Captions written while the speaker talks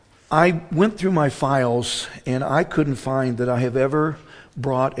I went through my files and I couldn't find that I have ever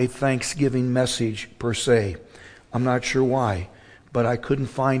brought a Thanksgiving message per se. I'm not sure why, but I couldn't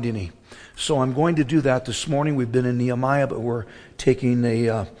find any. So I'm going to do that this morning. We've been in Nehemiah, but we're taking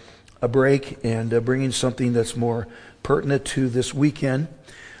a break and bringing something that's more pertinent to this weekend.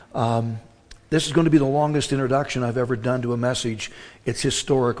 This is going to be the longest introduction I've ever done to a message. It's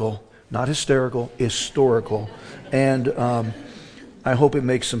historical, not hysterical, historical. And I hope it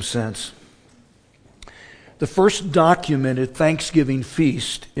makes some sense. The first documented Thanksgiving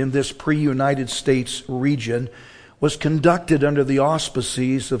feast in this pre-United States region was conducted under the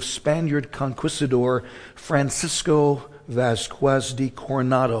auspices of Spaniard conquistador Francisco Vasquez de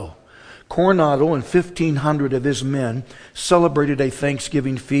Coronado. Coronado and 1,500 of his men celebrated a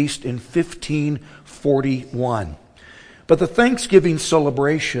Thanksgiving feast in 1541. But the Thanksgiving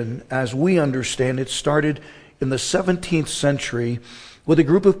celebration, as we understand it, started in the 17th century with a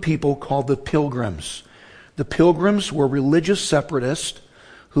group of people called the Pilgrims. The Pilgrims were religious separatists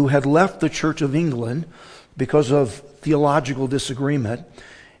who had left the Church of England because of theological disagreement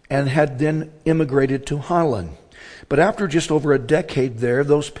and had then immigrated to Holland. But after just over a decade there,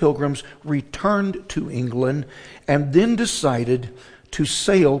 those Pilgrims returned to England and then decided to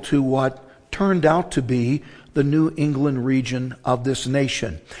sail to what turned out to be the New England region of this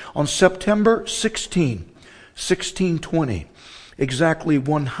nation. On September 1620, exactly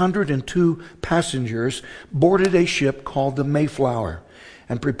 102 passengers boarded a ship called the Mayflower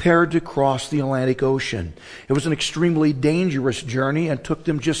and prepared to cross the Atlantic Ocean. It was an extremely dangerous journey and took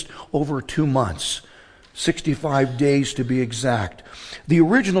them just over 2 months, 65 days to be exact. The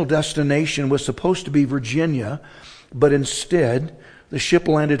original destination was supposed to be Virginia, but instead the ship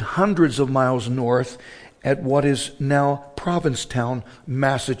landed hundreds of miles north at what is now Provincetown,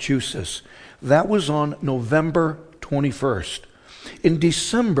 Massachusetts. That was on November 21st. In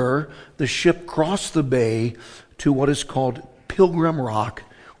December, the ship crossed the bay to what is called Pilgrim Rock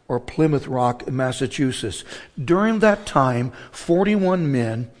or Plymouth Rock, Massachusetts. During that time, 41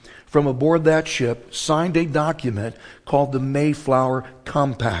 men from aboard that ship signed a document called the Mayflower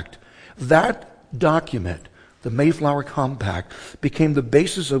Compact. That document, the Mayflower Compact, became the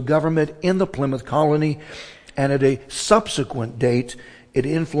basis of government in the Plymouth colony, and at a subsequent date, it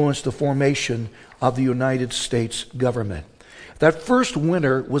influenced the formation of the United States government. That first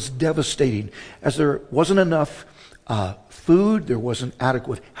winter was devastating, as there wasn't enough food, there wasn't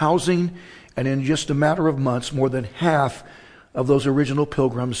adequate housing, and in just a matter of months, more than half of those original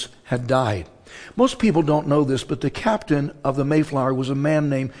Pilgrims had died. Most people don't know this, but the captain of the Mayflower was a man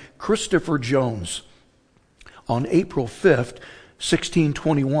named Christopher Jones. On April 5th,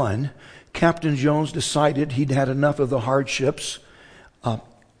 1621, Captain Jones decided he'd had enough of the hardships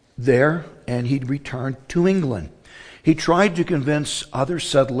there, and he'd return to England. He tried to convince other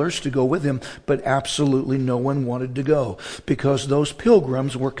settlers to go with him, but absolutely no one wanted to go because those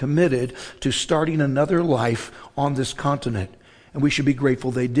Pilgrims were committed to starting another life on this continent. And we should be grateful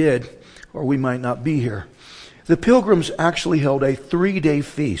they did, or we might not be here. The Pilgrims actually held a 3-day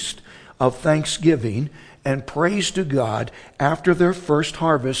feast of Thanksgiving and praise to God after their first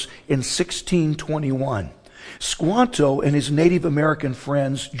harvest in 1621. Squanto and his Native American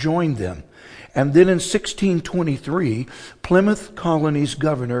friends joined them. And then in 1623, Plymouth Colony's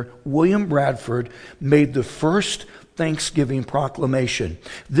governor, William Bradford, made the first Thanksgiving proclamation.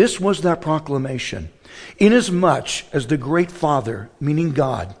 This was that proclamation. Inasmuch as the Great Father, meaning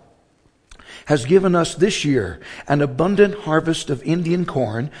God, has given us this year an abundant harvest of Indian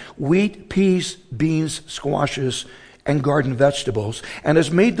corn, wheat, peas, beans, squashes, and garden vegetables, and has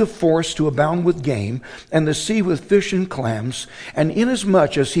made the forest to abound with game, and the sea with fish and clams, and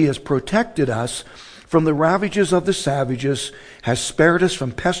inasmuch as he has protected us from the ravages of the savages, has spared us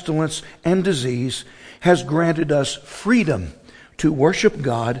from pestilence and disease, has granted us freedom to worship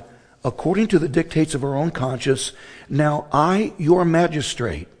God according to the dictates of our own conscience, now I, your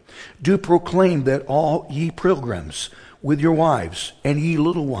magistrate, do proclaim that all ye pilgrims, with your wives and ye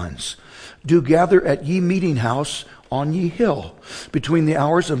little ones, do gather at ye meeting house on ye hill, between the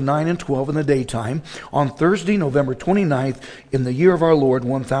hours of 9 and 12 in the daytime, on Thursday, November 29th, in the year of our Lord,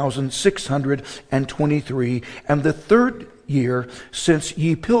 1623, and the third year since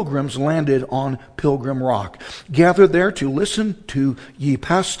ye pilgrims landed on Pilgrim Rock. Gather there to listen to ye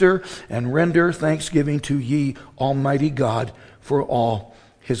pastor, and render thanksgiving to ye Almighty God for all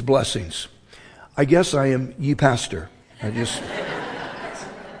his blessings. I guess I am ye pastor.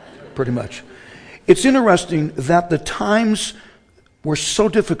 Pretty much. It's interesting that the times were so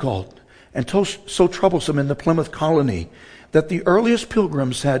difficult and so troublesome in the Plymouth colony that the earliest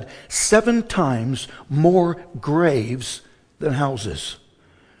pilgrims had 7 times more graves than houses.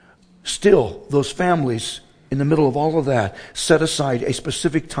 Still, those families, in the middle of all of that, set aside a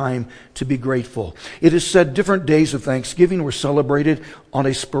specific time to be grateful. It is said different days of Thanksgiving were celebrated on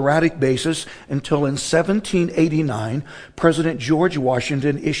a sporadic basis until in 1789, President George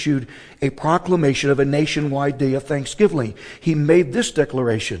Washington issued a proclamation of a nationwide day of Thanksgiving. He made this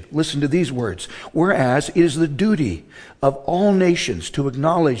declaration. Listen to these words. Whereas it is the duty of all nations to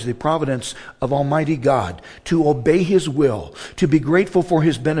acknowledge the providence of Almighty God, to obey His will, to be grateful for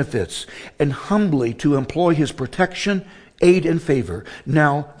His benefits, and humbly to employ His protection, aid, and favor.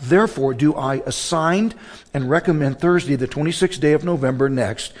 Now, therefore, do I assign and recommend Thursday, the 26th day of November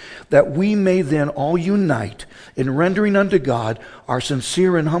next, that we may then all unite in rendering unto God our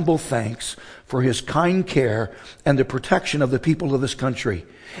sincere and humble thanks for His kind care and the protection of the people of this country,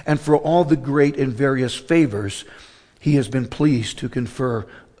 and for all the great and various favors He has been pleased to confer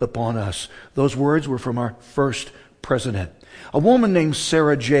upon us. Those words were from our first president. A woman named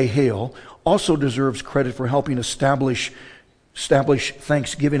Sarah J. Hale also deserves credit for helping establish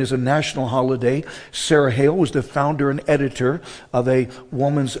Thanksgiving as a national holiday. Sarah Hale was the founder and editor of a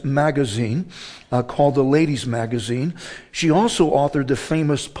woman's magazine called the Ladies Magazine. She also authored the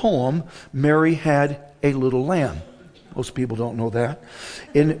famous poem, Mary Had a Little Lamb. Most people don't know that.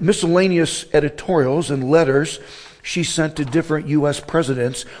 In miscellaneous editorials and letters she sent to different U.S.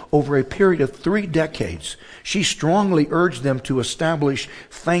 presidents over a period of 3 decades, she strongly urged them to establish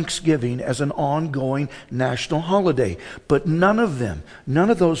Thanksgiving as an ongoing national holiday. But none of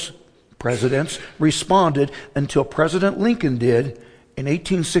those presidents responded until President Lincoln did in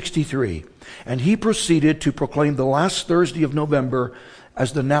 1863. And he proceeded to proclaim the last Thursday of November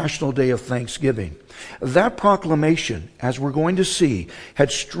as the National Day of Thanksgiving. That proclamation, as we're going to see,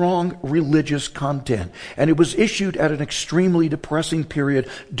 had strong religious content, and it was issued at an extremely depressing period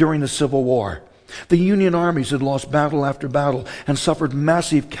during the Civil War. The Union armies had lost battle after battle and suffered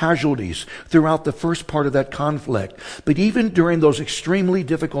massive casualties throughout the first part of that conflict. But even during those extremely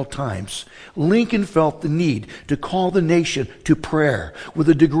difficult times, Lincoln felt the need to call the nation to prayer with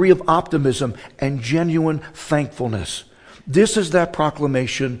a degree of optimism and genuine thankfulness. This is that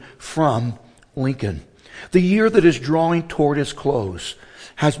proclamation from Lincoln. The year that is drawing toward its close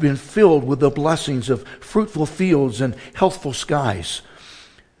has been filled with the blessings of fruitful fields and healthful skies.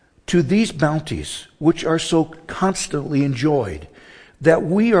 To these bounties, which are so constantly enjoyed, that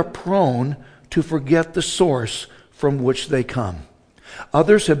we are prone to forget the source from which they come.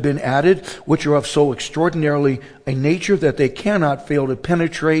 Others have been added, which are of so extraordinarily a nature that they cannot fail to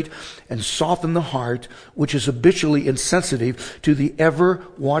penetrate and soften the heart, which is habitually insensitive to the ever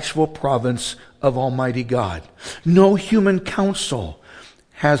watchful providence of Almighty God. No human counsel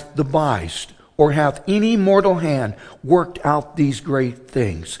has devised or hath any mortal hand worked out these great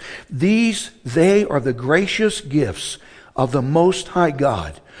things. They are the gracious gifts of the Most High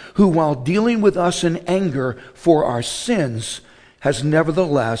God, who, while dealing with us in anger for our sins, has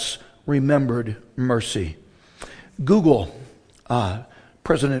nevertheless remembered mercy. Google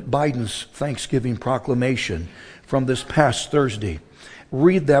President Biden's Thanksgiving proclamation from this past Thursday.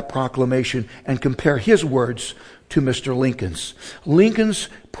 Read that proclamation and compare his words to Mr. Lincoln's. Lincoln's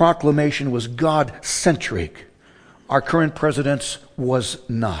proclamation was God-centric. Our current president's was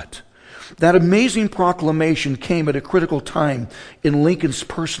not. That amazing proclamation came at a critical time in Lincoln's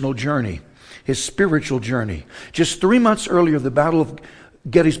personal journey, his spiritual journey. Just 3 months earlier, the Battle of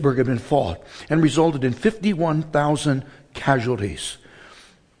Gettysburg had been fought and resulted in 51,000 casualties.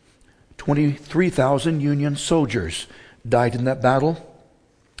 23,000 Union soldiers died in that battle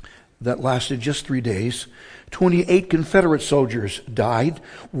that lasted just 3 days. 28 Confederate soldiers died.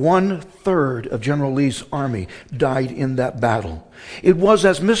 1/3 of General Lee's army died in that battle. It was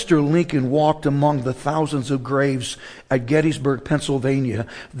as Mr. Lincoln walked among the thousands of graves at Gettysburg, Pennsylvania,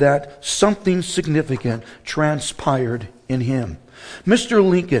 that something significant transpired in him. Mr.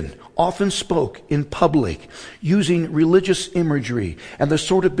 Lincoln often spoke in public using religious imagery and the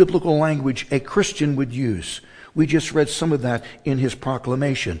sort of biblical language a Christian would use. We just read some of that in his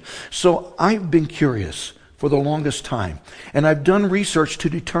proclamation. So I've been curious for the longest time, and I've done research to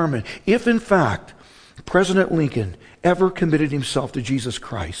determine if, in fact, President Lincoln ever committed himself to Jesus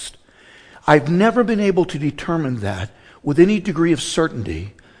Christ. I've never been able to determine that with any degree of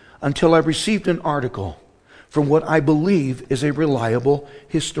certainty until I received an article from what I believe is a reliable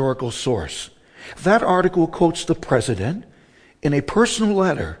historical source. That article quotes the president in a personal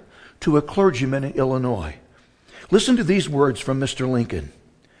letter to a clergyman in Illinois. Listen to these words from Mr. Lincoln.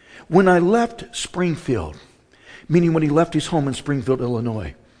 When I left Springfield, meaning when he left his home in Springfield,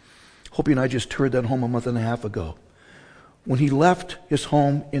 Illinois. Hope you and I just toured that home a month and a half ago. When he left his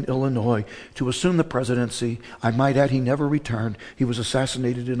home in Illinois to assume the presidency, I might add he never returned. He was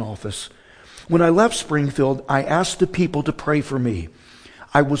assassinated in office. When I left Springfield, I asked the people to pray for me.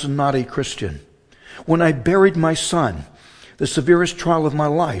 I was not a Christian. When I buried my son, the severest trial of my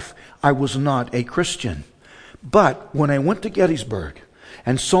life, I was not a Christian. But when I went to Gettysburg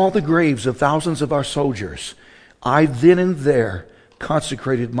and saw the graves of thousands of our soldiers, I then and there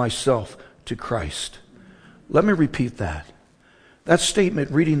consecrated myself to Christ. Let me repeat that. That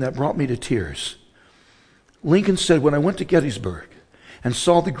statement, reading that, brought me to tears. Lincoln said, when I went to Gettysburg and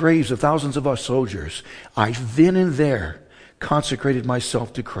saw the graves of thousands of our soldiers, I then and there consecrated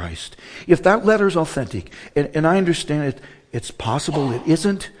myself to Christ. If that letter is authentic, and I understand it, it's possible it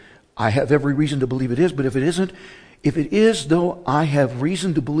isn't. I have every reason to believe it is, but if it isn't, if it is, though I have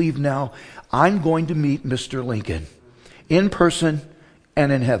reason to believe now, I'm going to meet Mr. Lincoln in person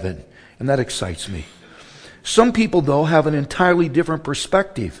and in heaven, and that excites me. Some people, though, have an entirely different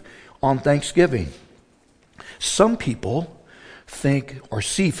perspective on Thanksgiving. Some people think or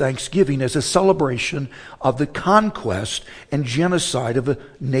see Thanksgiving as a celebration of the conquest and genocide of the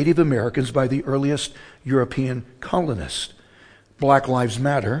Native Americans by the earliest European colonists. Black Lives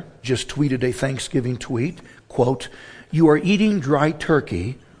Matter just tweeted a Thanksgiving tweet, quote, "You are eating dry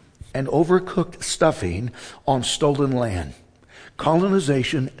turkey and overcooked stuffing on stolen land.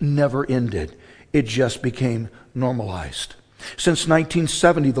 Colonization never ended. It just became normalized." Since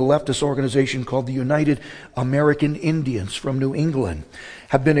 1970, the leftist organization called the United American Indians from New England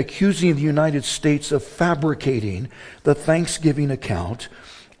have been accusing the United States of fabricating the Thanksgiving account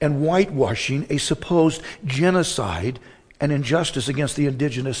and whitewashing a supposed genocide and injustice against the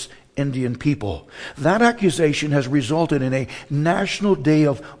indigenous Indian people. That accusation has resulted in a national day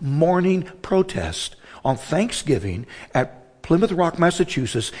of mourning protest on Thanksgiving at Plymouth Rock,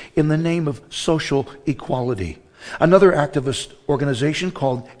 Massachusetts, in the name of social equality. Another activist organization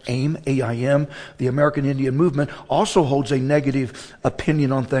called AIM, A-I-M, the American Indian Movement, also holds a negative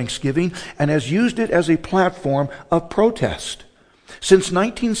opinion on Thanksgiving and has used it as a platform of protest. Since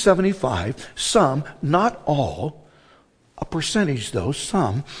 1975, some, not all, a percentage though,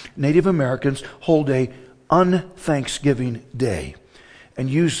 some Native Americans hold a un-Thanksgiving Day and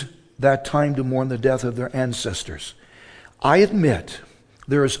use that time to mourn the death of their ancestors. I admit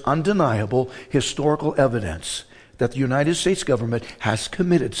there is undeniable historical evidence that the United States government has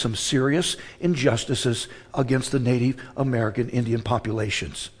committed some serious injustices against the Native American Indian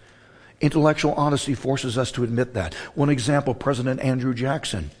populations. Intellectual honesty forces us to admit that. One example, President Andrew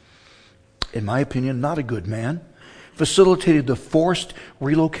Jackson, in my opinion, not a good man, facilitated the forced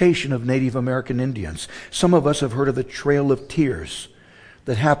relocation of Native American Indians. Some of us have heard of the Trail of Tears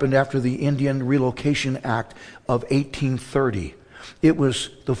that happened after the Indian Relocation Act of 1830. It was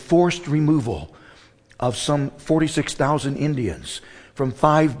the forced removal of some 46,000 Indians from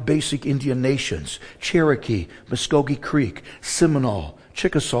 5 basic Indian nations: Cherokee, Muskogee Creek, Seminole,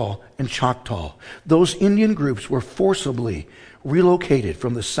 Chickasaw, and Choctaw. Those Indian groups were forcibly relocated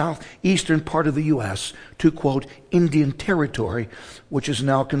from the southeastern part of the U.S. to, quote, Indian Territory, which is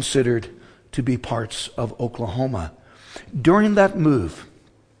now considered to be parts of Oklahoma. During that move,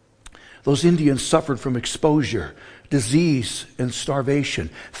 those Indians suffered from exposure, disease, and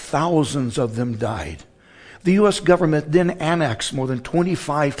starvation. Thousands of them died. The U.S. government then annexed more than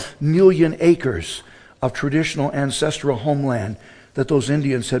 25 million acres of traditional ancestral homeland that those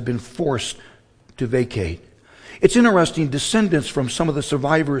Indians had been forced to vacate. It's interesting, descendants from some of the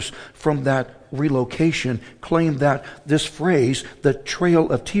survivors from that relocation claim that this phrase, the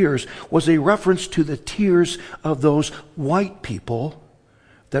Trail of Tears, was a reference to the tears of those white people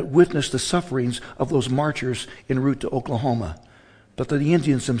that witnessed the sufferings of those marchers en route to Oklahoma, but that the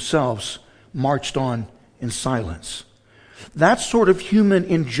Indians themselves marched on in silence. That sort of human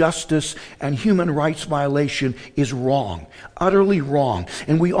injustice and human rights violation is wrong, utterly wrong,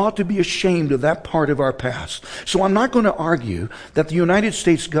 and we ought to be ashamed of that part of our past. So I'm not going to argue that the United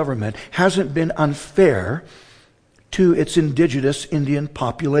States government hasn't been unfair to its indigenous Indian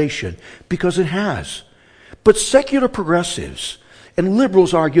population, because it has. But secular progressives and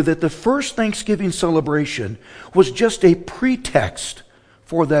liberals argue that the first Thanksgiving celebration was just a pretext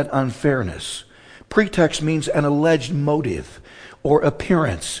for that unfairness. Pretext means an alleged motive or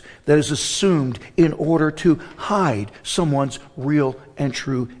appearance that is assumed in order to hide someone's real and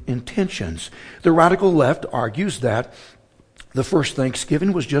true intentions. The radical left argues that the first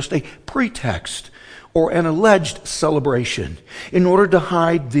Thanksgiving was just a pretext or an alleged celebration in order to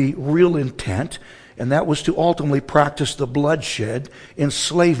hide the real intent, and that was to ultimately practice the bloodshed,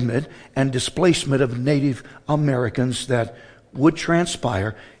 enslavement, and displacement of Native Americans that would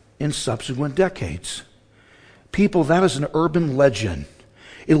transpire in subsequent decades. People, that is an urban legend.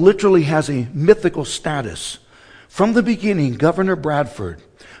 It literally has a mythical status. From the beginning, Governor Bradford,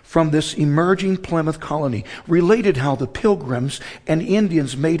 from this emerging Plymouth colony, related how the Pilgrims and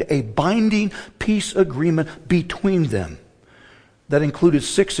Indians made a binding peace agreement between them that included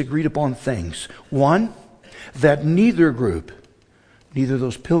 6 agreed upon things. 1, that neither group, neither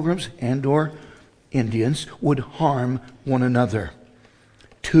those Pilgrims and or Indians, would harm one another.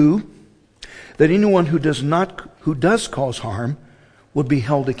 2, that anyone who does cause harm would be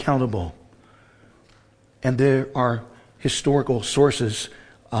held accountable. And there are historical sources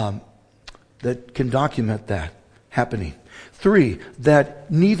that can document that happening. 3,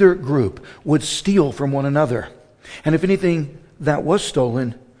 that neither group would steal from one another. And if anything that was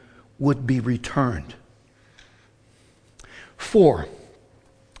stolen would be returned. 4,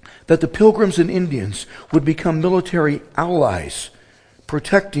 that the Pilgrims and Indians would become military allies,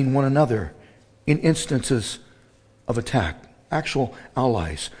 protecting one another in instances of attack. Actual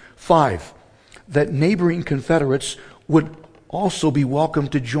allies. 5, that neighboring Confederates would also be welcome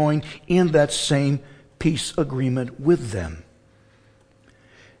to join in that same peace agreement with them.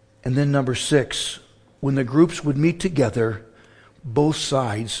 And then number 6, when the groups would meet together, both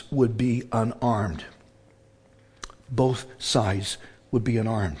sides would be unarmed. Both sides would be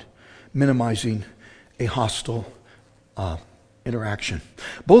unarmed, minimizing a hostile interaction.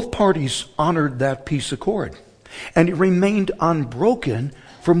 Both parties honored that peace accord, and it remained unbroken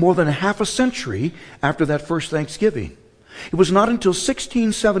for more than a half a century after that first Thanksgiving. It was not until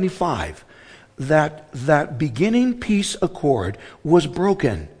 1675 that beginning peace accord was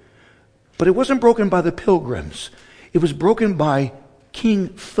broken. But it wasn't broken by the Pilgrims. It was broken by King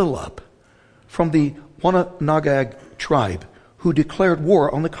Philip from the Onondaga tribe, who declared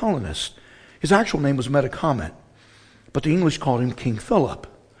war on the colonists. His actual name was Metacomet, but the English called him King Philip.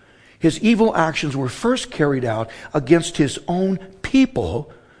 His evil actions were first carried out against his own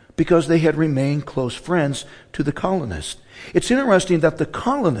people because they had remained close friends to the colonists. It's interesting that the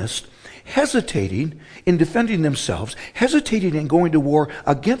colonists, hesitating in defending themselves, hesitating in going to war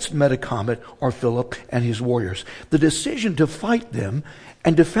against Metacomet or Philip and his warriors. The decision to fight them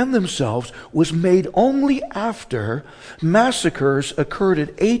and defend themselves was made only after massacres occurred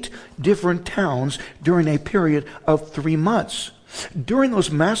at 8 different towns during a period of 3 months. During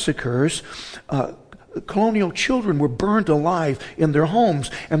those massacres, colonial children were burned alive in their homes,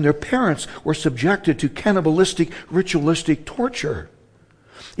 and their parents were subjected to cannibalistic, ritualistic torture.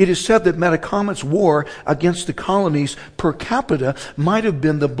 It is said that Metacomet's war against the colonies per capita might have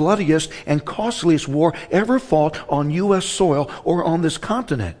been the bloodiest and costliest war ever fought on U.S. soil or on this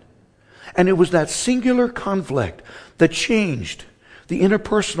continent. And it was that singular conflict that changed the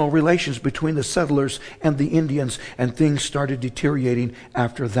interpersonal relations between the settlers and the Indians, and things started deteriorating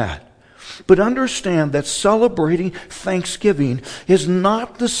after that. But understand that celebrating Thanksgiving is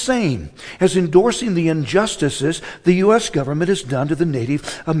not the same as endorsing the injustices the U.S. government has done to the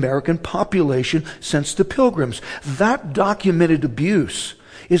Native American population since the Pilgrims. That documented abuse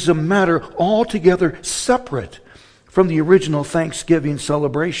is a matter altogether separate from the original Thanksgiving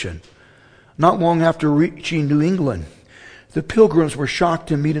celebration. Not long after reaching New England, the Pilgrims were shocked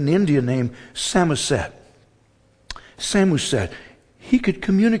to meet an Indian named Samoset. Samoset. He could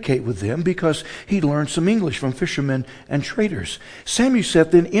communicate with them because he'd learned some English from fishermen and traders.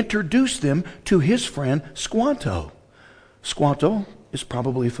 Samoset then introduced them to his friend Squanto. Squanto is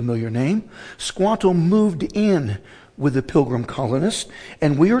probably a familiar name. Squanto moved in with the Pilgrim colonists,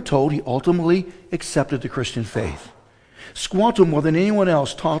 and we are told he ultimately accepted the Christian faith. Squanto, more than anyone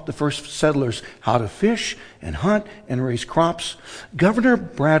else, taught the first settlers how to fish and hunt and raise crops. Governor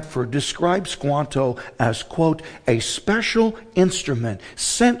Bradford described Squanto as, quote, a special instrument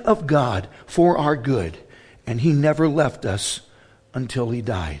sent of God for our good, and he never left us until he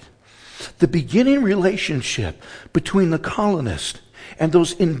died. The beginning relationship between the colonists and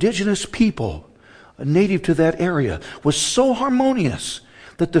those indigenous people native to that area was so harmonious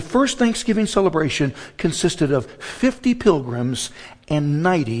that the first Thanksgiving celebration consisted of 50 pilgrims and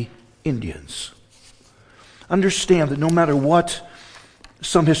 90 Indians. Understand that no matter what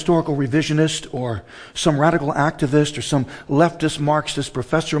some historical revisionist or some radical activist or some leftist Marxist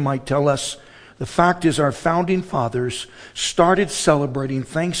professor might tell us, the fact is our founding fathers started celebrating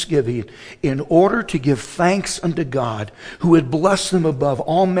Thanksgiving in order to give thanks unto God, who had blessed them above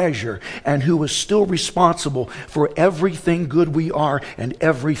all measure and who was still responsible for everything good we are and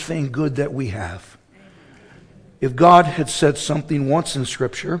everything good that we have. If God had said something once in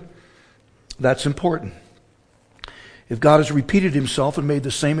Scripture, that's important. If God has repeated himself and made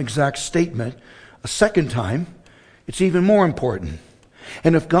the same exact statement a second time, it's even more important.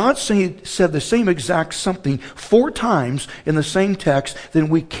 And if God said the same exact something 4 times in the same text, then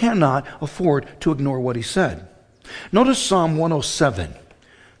we cannot afford to ignore what he said. Notice Psalm 107,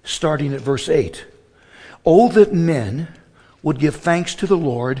 starting at verse 8. Oh, that men would give thanks to the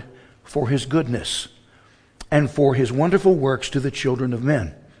Lord for his goodness and for his wonderful works to the children of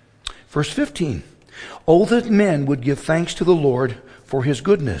men. Verse 15. Oh, that men would give thanks to the Lord for his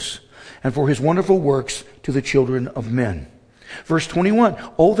goodness and for his wonderful works to the children of men. Verse 21,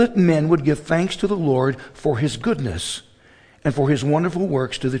 oh, that men would give thanks to the Lord for his goodness and for his wonderful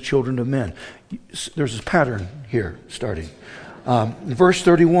works to the children of men. There's a pattern here starting. Verse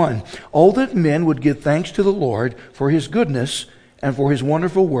 31, oh, that men would give thanks to the Lord for his goodness and for his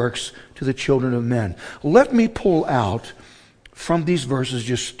wonderful works to the children of men. Let me pull out from these verses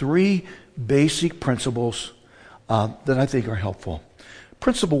just 3 basic principles that I think are helpful.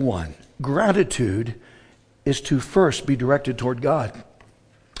 Principle 1, gratitude is to first be directed toward God.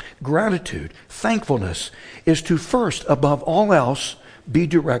 Gratitude, thankfulness, is to first, above all else, be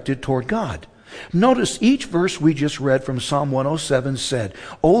directed toward God. Notice each verse we just read from Psalm 107 said,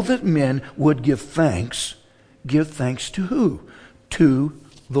 oh, that men would give thanks. Give thanks to who? To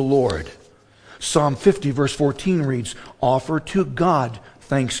the Lord. Psalm 50 verse 14 reads, offer to God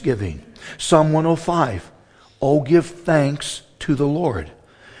thanksgiving. Psalm 105, oh, give thanks to the Lord.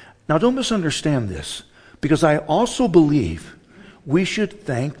 Now don't misunderstand this, because I also believe we should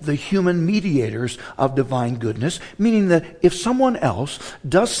thank the human mediators of divine goodness, meaning that if someone else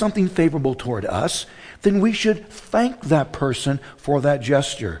does something favorable toward us, then we should thank that person for that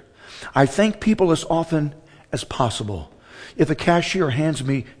gesture. I thank people as often as possible. If a cashier hands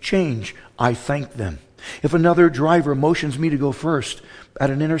me change, I thank them. If another driver motions me to go first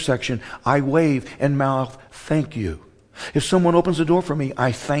at an intersection, I wave and mouth, thank you. If someone opens the door for me,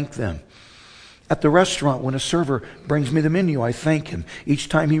 I thank them. At the restaurant, when a server brings me the menu, I thank him. Each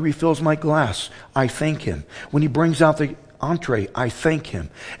time he refills my glass, I thank him. When he brings out the entree, I thank him.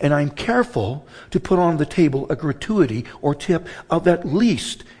 And I'm careful to put on the table a gratuity or tip of at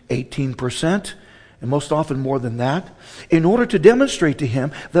least 18%, and most often more than that, in order to demonstrate to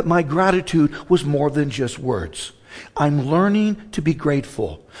him that my gratitude was more than just words. I'm learning to be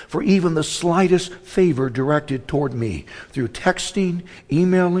grateful for even the slightest favor directed toward me through texting,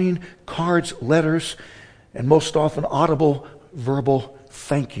 emailing, cards, letters, and most often audible verbal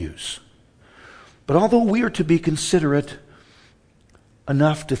thank yous. But although we are to be considerate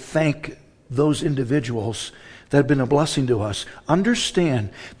enough to thank those individuals that have been a blessing to us, understand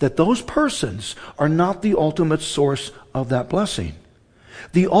that those persons are not the ultimate source of that blessing.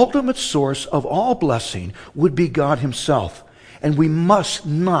 The ultimate source of all blessing would be God himself, and we must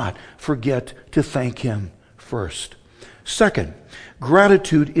not forget to thank him first. Second,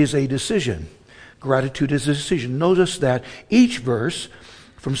 gratitude is a decision. Gratitude is a decision. Notice that each verse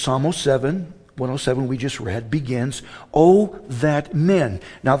from Psalm 107 we just read begins, oh, that men.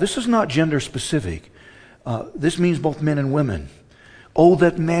 Now this is not gender specific. This means both men and women. Oh,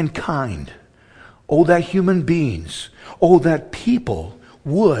 that mankind. Oh, that human beings. Oh, that people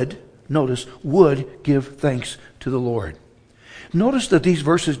would give thanks to the Lord. Notice that these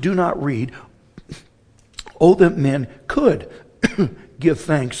verses do not read, oh, that men could give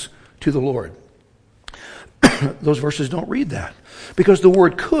thanks to the Lord. Those verses don't read that, because the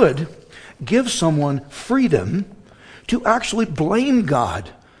word could gives someone freedom to actually blame God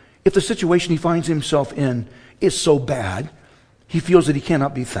if the situation he finds himself in is so bad, he feels that he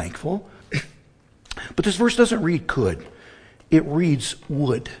cannot be thankful. But this verse doesn't read could. It reads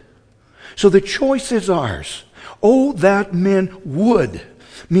would. So the choice is ours. Oh, that men would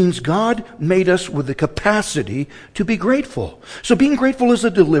means God made us with the capacity to be grateful. So being grateful is a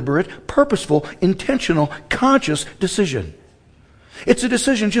deliberate, purposeful, intentional, conscious decision. It's a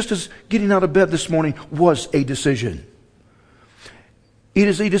decision just as getting out of bed this morning was a decision. It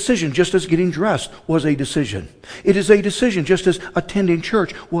is a decision just as getting dressed was a decision. It is a decision just as attending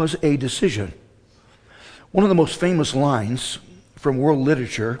church was a decision. One of the most famous lines from world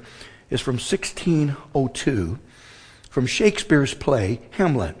literature is from 1602, from Shakespeare's play,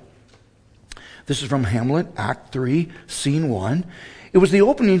 Hamlet. This is from Hamlet, Act 3, Scene 1. It was the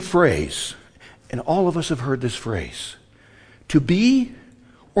opening phrase, and all of us have heard this phrase. To be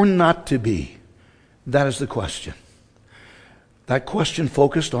or not to be? That is the question. That question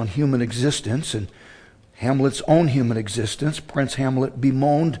focused on human existence and Hamlet's own human existence. Prince Hamlet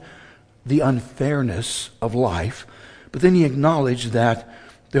bemoaned the unfairness of life, but then he acknowledged that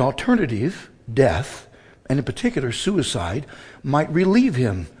the alternative, death, and in particular suicide, might relieve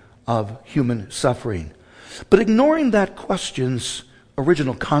him of human suffering. But ignoring that question's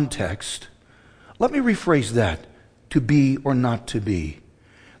original context, let me rephrase that to be or not to be.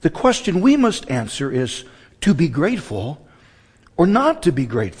 The question we must answer is to be grateful or not to be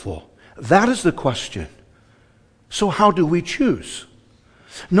grateful. That is the question. So how do we choose?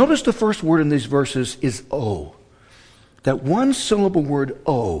 Notice the first word in these verses is "oh." That one syllable word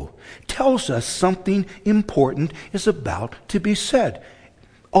 "oh" tells us something important is about to be said.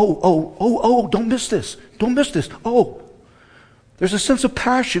 Oh, don't miss this. Don't miss this. Oh. There's a sense of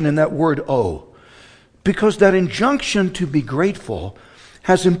passion in that word "oh," because that injunction to be grateful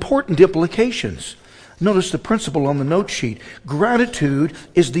has important implications. Notice the principle on the note sheet. Gratitude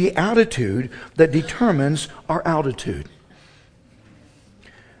is the attitude that determines our altitude.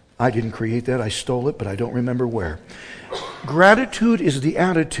 I didn't create that. I stole it, but I don't remember where. Gratitude is the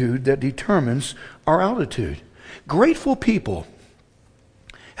attitude that determines our altitude. Grateful people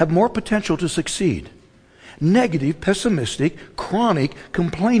have more potential to succeed. Negative, pessimistic, chronic,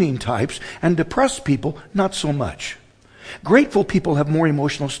 complaining types, and depressed people, not so much. Grateful people have more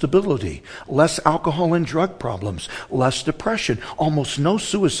emotional stability, less alcohol and drug problems, less depression, almost no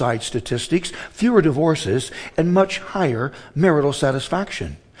suicide statistics, fewer divorces, and much higher marital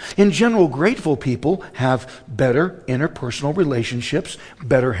satisfaction. In general, grateful people have better interpersonal relationships,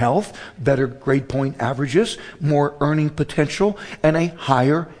 better health, better grade point averages, more earning potential, and a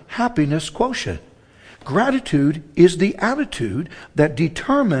higher happiness quotient. Gratitude is the attitude that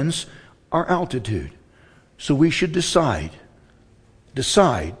determines our altitude. So we should decide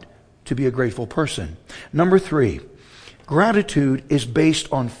to be a grateful person. Number 3, gratitude is based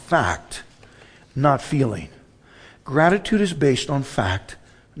on fact, not feeling. Gratitude is based on fact,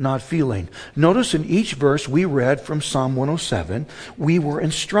 not feeling. Notice in each verse we read from Psalm 107, we were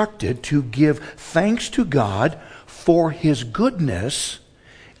instructed to give thanks to God for His goodness.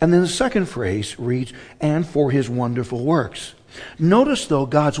 And then the second phrase reads, and for His wonderful works. Notice, though,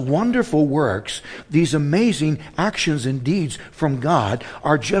 God's wonderful works, these amazing actions and deeds from God,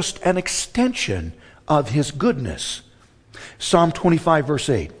 are just an extension of His goodness. Psalm 25, verse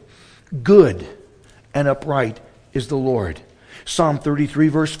 8. Good and upright is the Lord. Psalm 33,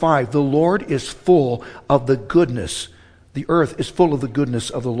 verse 5. The Lord is full of the goodness. The earth is full of the goodness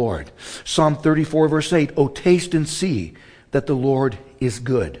of the Lord. Psalm 34, verse 8. O taste and see that the Lord is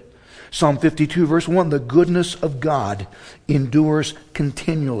good. Psalm 52, verse 1, the goodness of God endures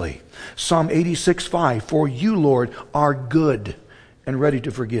continually. Psalm 86, 5, for you, Lord, are good and ready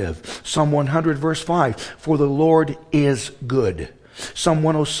to forgive. Psalm 100, verse 5, for the Lord is good. Psalm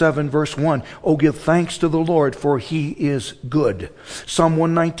 107, verse 1, oh, give thanks to the Lord, for He is good. Psalm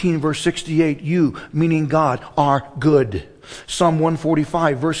 119, verse 68, you, meaning God, are good. Psalm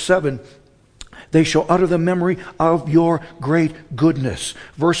 145, verse 7, they shall utter the memory of your great goodness.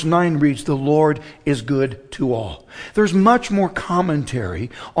 Verse 9 reads, the Lord is good to all. There's much more commentary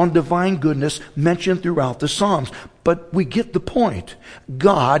on divine goodness mentioned throughout the Psalms, but we get the point.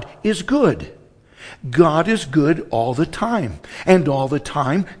 God is good. God is good all the time. And all the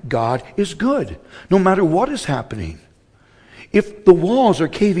time, God is good, no matter what is happening. If the walls are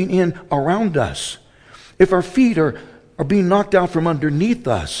caving in around us, if our feet are being knocked out from underneath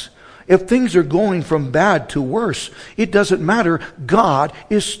us, if things are going from bad to worse, it doesn't matter. God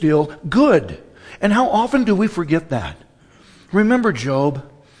is still good. And how often do we forget that? Remember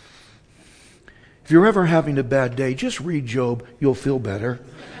Job. If you're ever having a bad day, just read Job. You'll feel better.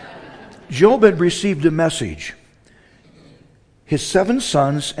 Job had received a message. His 7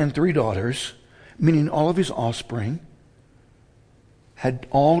 sons and 3 daughters, meaning all of his offspring, had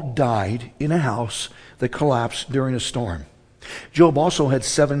all died in a house that collapsed during a storm. Job also had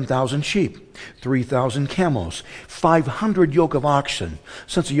 7,000 sheep, 3,000 camels, 500 yoke of oxen.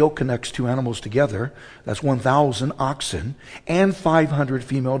 Since a yoke connects 2 animals together, that's 1,000 oxen, and 500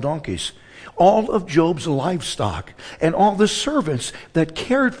 female donkeys. All of Job's livestock and all the servants that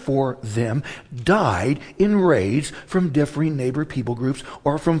cared for them died in raids from differing neighbor people groups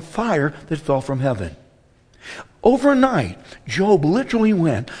or from fire that fell from heaven. Overnight, Job literally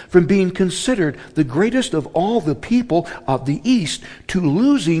went from being considered the greatest of all the people of the East to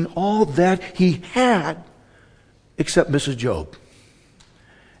losing all that he had except Mrs. Job.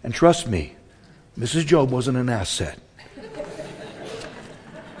 And trust me, Mrs. Job wasn't an asset.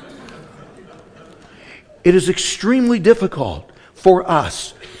 It is extremely difficult for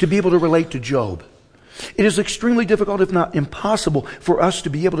us to be able to relate to Job. It is extremely difficult, if not impossible, for us to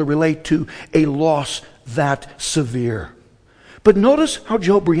be able to relate to a loss that severe. But notice how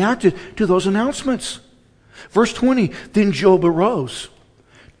Job reacted to those announcements. Verse 20, then Job arose,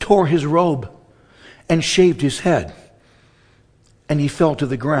 tore his robe, and shaved his head, and he fell to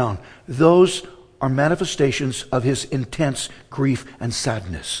the ground. Those are manifestations of his intense grief and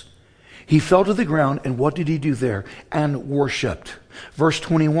sadness. He fell to the ground, and what did he do there? And worshiped. Verse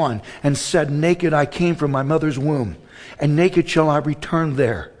 21, and said, naked I came from my mother's womb, and naked shall I return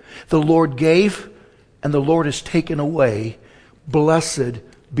there. The Lord gave, and the Lord has taken away. Blessed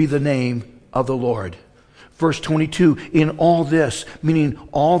be the name of the Lord. Verse 22, in all this, meaning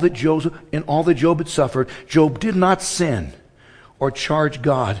all that Job had suffered, Job did not sin or charge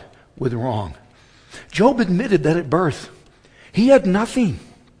God with wrong. Job admitted that at birth he had nothing.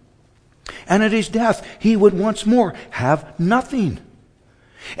 And at his death, he would once more have nothing.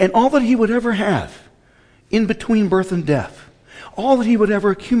 And all that he would ever have in between birth and death, all that he would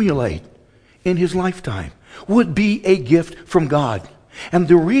ever accumulate in his lifetime, would be a gift from God. And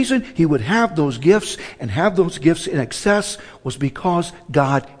the reason he would have those gifts and have those gifts in excess was because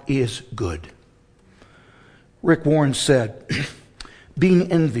God is good. Rick Warren said,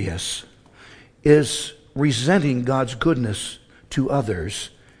 being envious is resenting God's goodness to others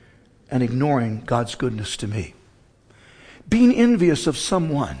and ignoring God's goodness to me. Being envious of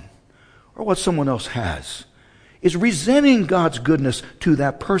someone or what someone else has is resenting God's goodness to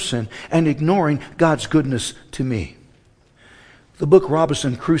that person and ignoring God's goodness to me. The book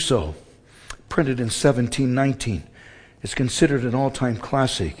Robinson Crusoe, printed in 1719, is considered an all-time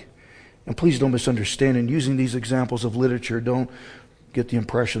classic. And please don't misunderstand, in using these examples of literature, don't get the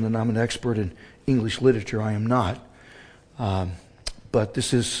impression that I'm an expert in English literature. I am not. But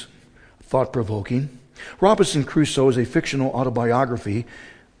this is thought-provoking. Robinson Crusoe is a fictional autobiography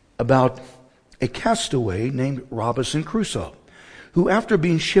about a castaway named Robinson Crusoe, who after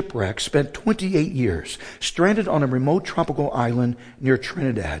being shipwrecked spent 28 years stranded on a remote tropical island near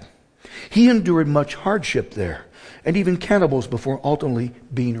Trinidad. He endured much hardship there and even cannibals before ultimately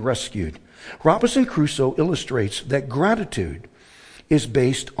being rescued. Robinson Crusoe illustrates that gratitude is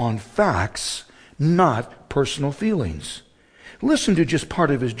based on facts, not personal feelings. Listen to just part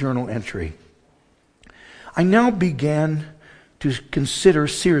of his journal entry. I now began to consider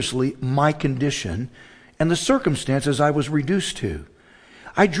seriously my condition and the circumstances I was reduced to.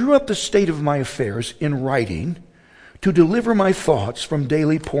 I drew up the state of my affairs in writing to deliver my thoughts from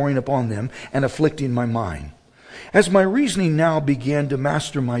daily pouring upon them and afflicting my mind. As my reasoning now began to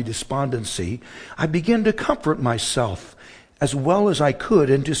master my despondency, I began to comfort myself as well as I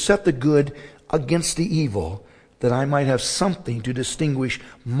could and to set the good against the evil, that I might have something to distinguish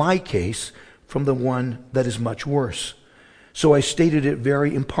my case from the one that is much worse. So I stated it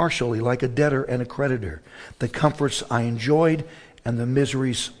very impartially, like a debtor and a creditor, the comforts I enjoyed and the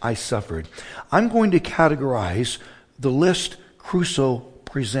miseries I suffered. I'm going to categorize the list Crusoe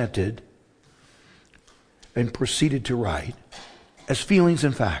presented and proceeded to write as feelings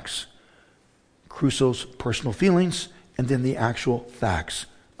and facts. Crusoe's personal feelings and then the actual facts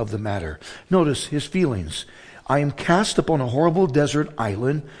of the matter. Notice his feelings. I am cast upon a horrible desert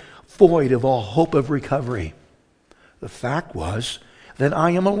island, void of all hope of recovery. The fact was that I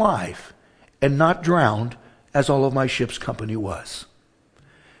am alive and not drowned as all of my ship's company was.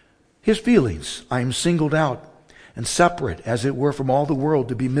 His feelings, I am singled out and separate, as it were, from all the world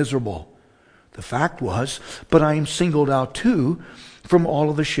to be miserable. The fact was, but I am singled out too from all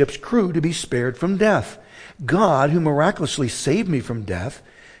of the ship's crew to be spared from death. God, who miraculously saved me from death,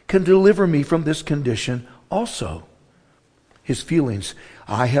 can deliver me from this condition also. His feelings,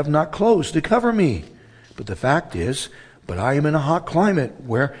 I have not clothes to cover me. But the fact is, but I am in a hot climate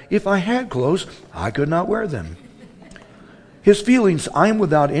where if I had clothes, I could not wear them. His feelings, I am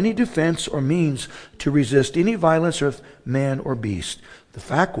without any defense or means to resist any violence of man or beast. The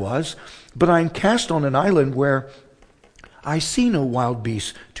fact was, but I am cast on an island where I see no wild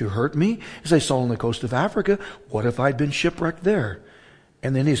beasts to hurt me, as I saw on the coast of Africa. What if I'd been shipwrecked there?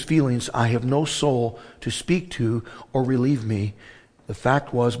 And then his feelings, I have no soul to speak to or relieve me. The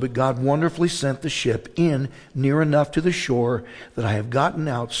fact was, but God wonderfully sent the ship in near enough to the shore that I have gotten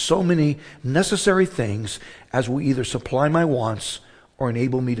out so many necessary things as will either supply my wants or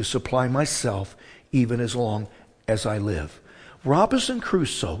enable me to supply myself even as long as I live. Robinson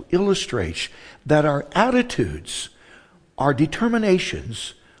Crusoe illustrates that our attitudes, our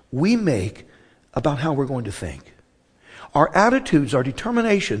determinations we make about how we're going to think. Our attitudes, our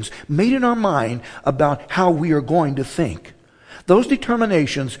determinations made in our mind about how we are going to think. Those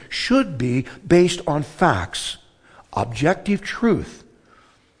determinations should be based on facts, objective truth,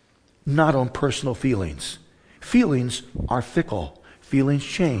 not on personal feelings. Feelings are fickle. Feelings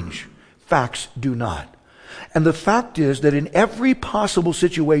change. Facts do not. And the fact is that in every possible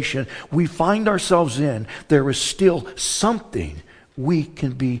situation we find ourselves in, there is still something we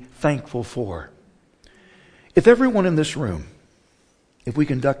can be thankful for. If everyone in this room, if we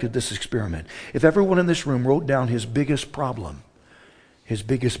conducted this experiment, if everyone in this room wrote down his biggest problem, his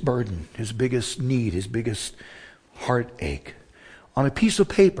biggest burden, his biggest need, his biggest heartache on a piece of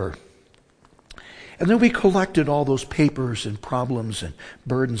paper. And then we collected all those papers and problems and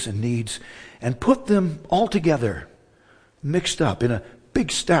burdens and needs and put them all together, mixed up in a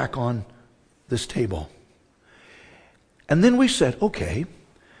big stack on this table. And then we said, okay,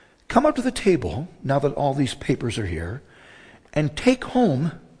 come up to the table, now that all these papers are here, and take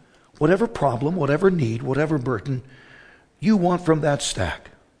home whatever problem, whatever need, whatever burden you want from that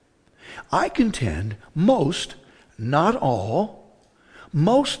stack. I contend most, not all,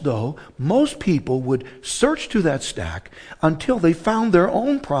 most people would search to that stack until they found their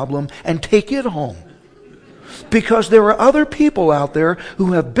own problem and take it home. Because there are other people out there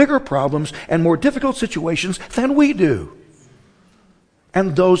who have bigger problems and more difficult situations than we do.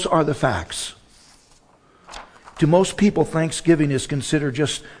 And those are the facts. To most people, Thanksgiving is considered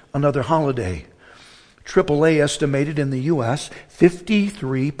just another holiday. AAA estimated in the U.S.,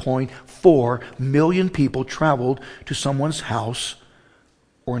 53.4 million people traveled to someone's house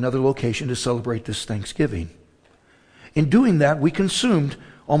or another location to celebrate this Thanksgiving. In doing that, we consumed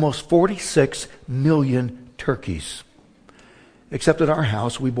almost 46 million turkeys. Except at our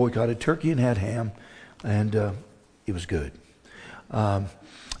house, we boycotted turkey and had ham, and it was good.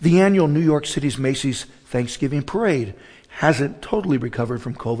 The annual New York City's Macy's Thanksgiving Parade hasn't totally recovered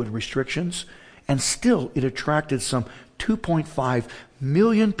from COVID restrictions, and still it attracted some 2.5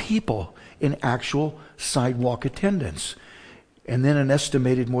 million people in actual sidewalk attendance. And then an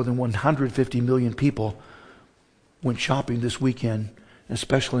estimated more than 150 million people went shopping this weekend,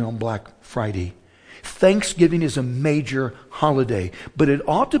 especially on Black Friday. Thanksgiving is a major holiday, but it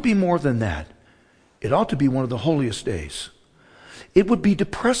ought to be more than that. It ought to be one of the holiest days. It would be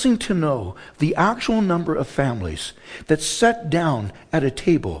depressing to know the actual number of families that sat down at a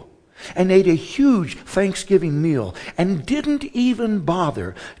table and ate a huge Thanksgiving meal and didn't even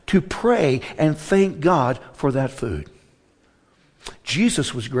bother to pray and thank God for that food.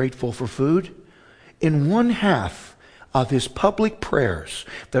 Jesus was grateful for food. In one half of his public prayers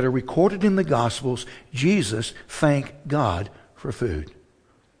that are recorded in the Gospels, Jesus thanked God for food.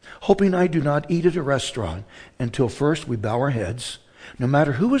 Hoping I do not eat at a restaurant until first we bow our heads, no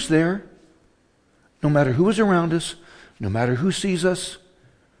matter who is there, no matter who is around us, no matter who sees us,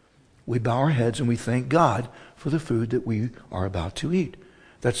 we bow our heads and we thank God for the food that we are about to eat.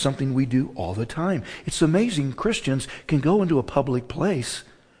 That's something we do all the time. It's amazing Christians can go into a public place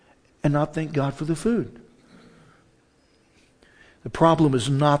and not thank God for the food. The problem is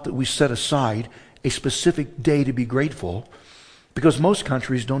not that we set aside a specific day to be grateful, because most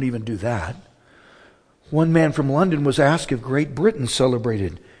countries don't even do that. One man from London was asked if Great Britain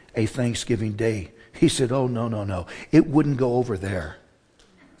celebrated a Thanksgiving Day. He said, oh, no. It wouldn't go over there.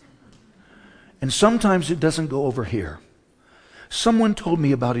 And sometimes it doesn't go over here. Someone told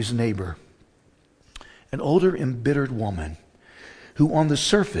me about his neighbor, an older, embittered woman who on the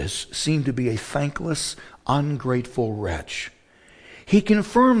surface seemed to be a thankless, ungrateful wretch. He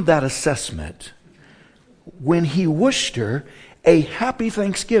confirmed that assessment when he wished her a happy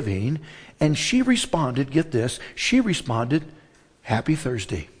Thanksgiving, and she responded, get this, she responded, Happy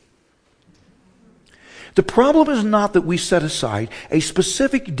Thursday. The problem is not that we set aside a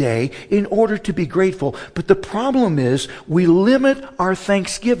specific day in order to be grateful, but the problem is we limit our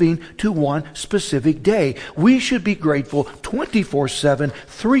Thanksgiving to one specific day. We should be grateful 24/7,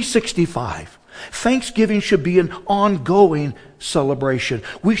 365. Thanksgiving should be an ongoing celebration.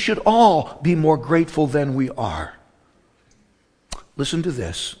 We should all be more grateful than we are. Listen to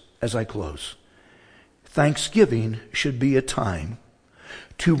this as I close. Thanksgiving should be a time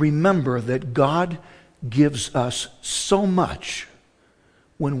to remember that God gives us so much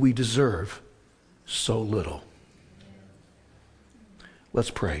when we deserve so little.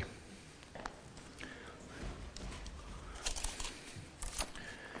 Let's pray.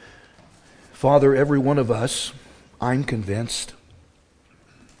 Father, every one of us, I'm convinced,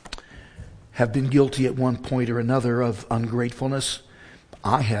 have been guilty at one point or another of ungratefulness.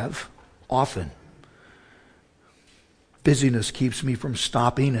 I have, often. Busyness keeps me from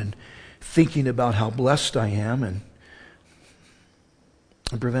stopping and thinking about how blessed I am, and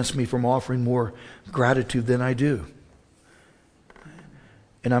it prevents me from offering more gratitude than I do.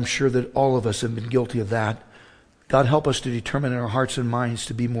 And I'm sure that all of us have been guilty of that. God, help us to determine in our hearts and minds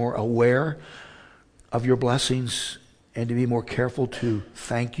to be more aware of your blessings and to be more careful to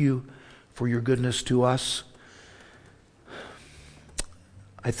thank you for your goodness to us.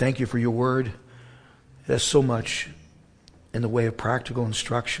 I thank you for your word. It has so much in the way of practical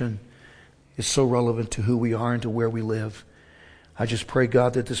instruction. It's so relevant to who we are and to where we live. I just pray,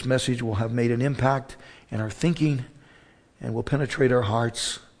 God, that this message will have made an impact in our thinking and will penetrate our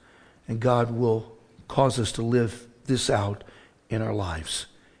hearts, and God will cause us to live this out in our lives.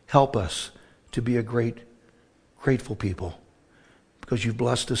 Help us to be a grateful people, because you've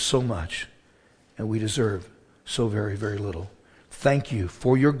blessed us so much, and we deserve so very, very little. Thank you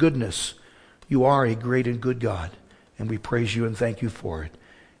for your goodness. You are a great and good God, and we praise you and thank you for it.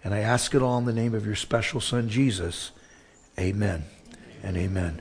 And I ask it all in the name of your special Son, Jesus. Amen and amen.